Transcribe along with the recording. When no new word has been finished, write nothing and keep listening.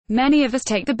Many of us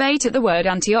take the bait at the word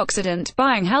antioxidant,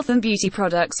 buying health and beauty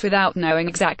products without knowing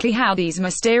exactly how these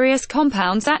mysterious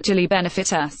compounds actually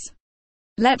benefit us.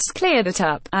 Let's clear that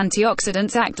up.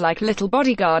 Antioxidants act like little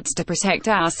bodyguards to protect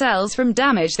our cells from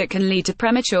damage that can lead to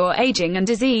premature aging and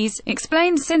disease,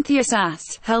 explains Cynthia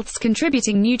Sass, Health's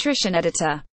contributing nutrition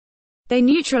editor. They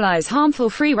neutralize harmful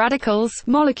free radicals,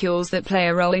 molecules that play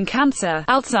a role in cancer,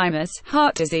 Alzheimer's,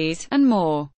 heart disease, and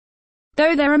more.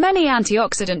 Though there are many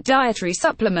antioxidant dietary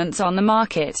supplements on the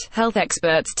market, health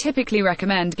experts typically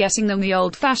recommend getting them the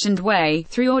old-fashioned way,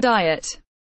 through your diet.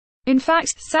 In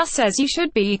fact, Sass says you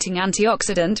should be eating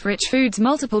antioxidant-rich foods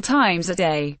multiple times a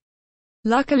day.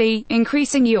 Luckily,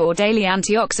 increasing your daily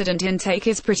antioxidant intake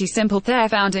is pretty simple. They're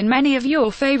found in many of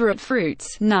your favorite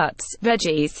fruits, nuts,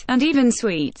 veggies, and even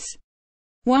sweets.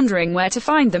 Wondering where to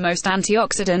find the most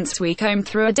antioxidants? We combed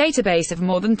through a database of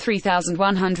more than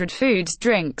 3,100 foods,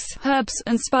 drinks, herbs,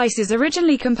 and spices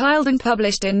originally compiled and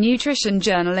published in Nutrition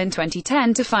Journal in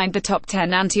 2010 to find the top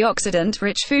 10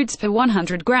 antioxidant-rich foods per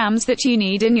 100 grams that you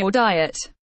need in your diet.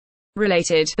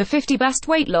 Related, the 50 best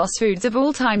weight loss foods of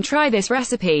all time. Try this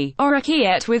recipe: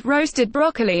 orecchiette with roasted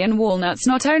broccoli and walnuts.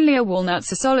 Not only are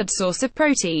walnuts a solid source of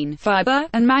protein, fiber,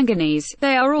 and manganese,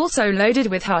 they are also loaded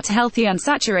with heart-healthy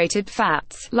unsaturated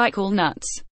fats, like all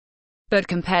nuts. But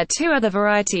compared to other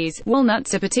varieties,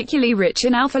 walnuts are particularly rich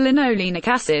in alpha-linolenic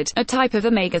acid, a type of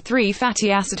omega-3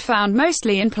 fatty acid found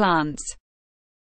mostly in plants.